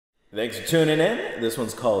Thanks for tuning in. This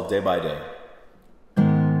one's called Day by Day.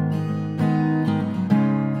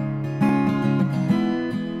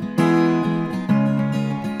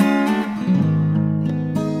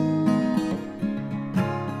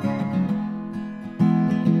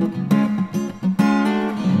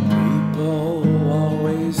 People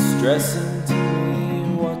always stressing to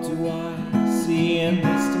me, what do I see in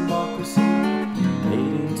this democracy?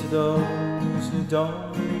 Hating to those who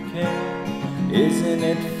don't really care. Isn't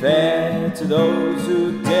it fair to those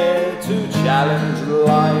who dare to challenge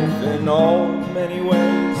life in all many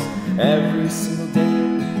ways? Every single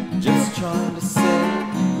day, just trying to say,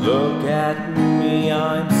 look at me,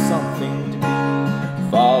 I'm something to be.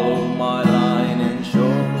 Follow my line and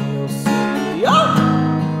surely you'll see. Oh!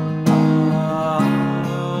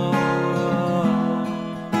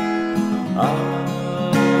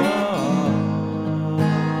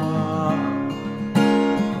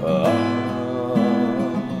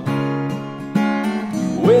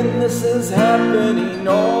 When this is happening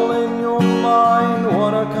all in your mind,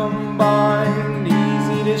 what are combined,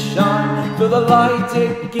 easy to shine. Feel the light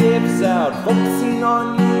it gives out, focusing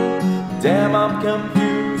on you. Damn, I'm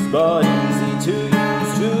confused, but easy to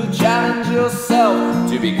use. To challenge yourself,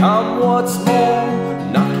 to become what's more.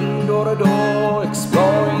 Knocking door to door,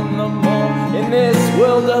 exploring the more. In this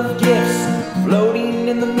world of gifts, floating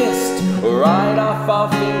in the mist, right off our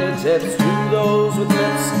fingertips to those with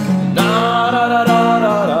lips. Na da da da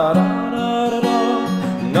da da da da da.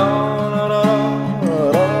 Na na da da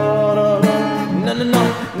da da da. Na na na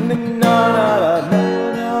na na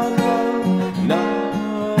na.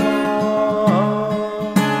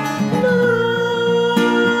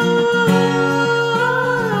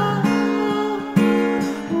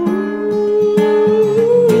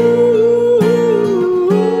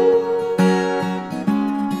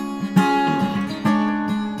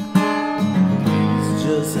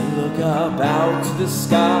 Look up out to the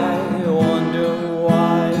sky, wonder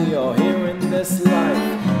why you're here in this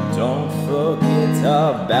life. Don't forget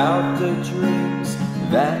about the dreams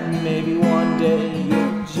that maybe one day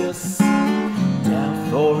you'll just see.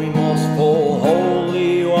 Doubtful, remorseful,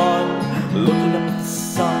 holy one, looking up at the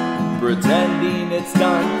sun, pretending it's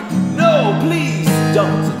done. No, please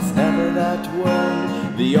don't, it's never that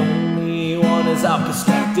way. The only one is our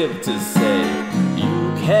perspective to say,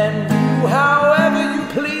 you can do however you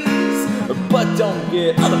please, but don't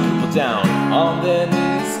get other people down on their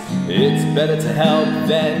knees. It's better to help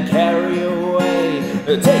than carry away.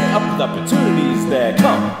 Take up the opportunities that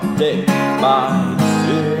come day by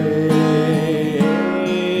day.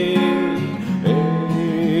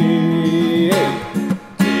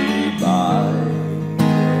 Day by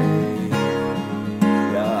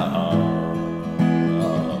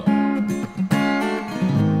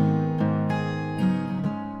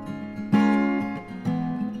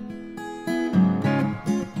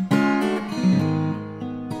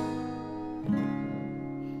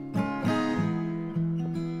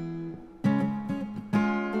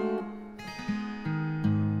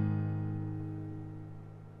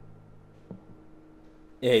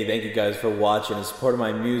Hey, thank you guys for watching and supporting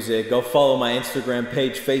my music. Go follow my Instagram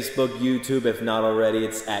page, Facebook, YouTube, if not already.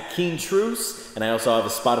 It's at keentruce, and I also have a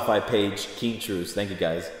Spotify page, keentruce. Thank you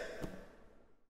guys.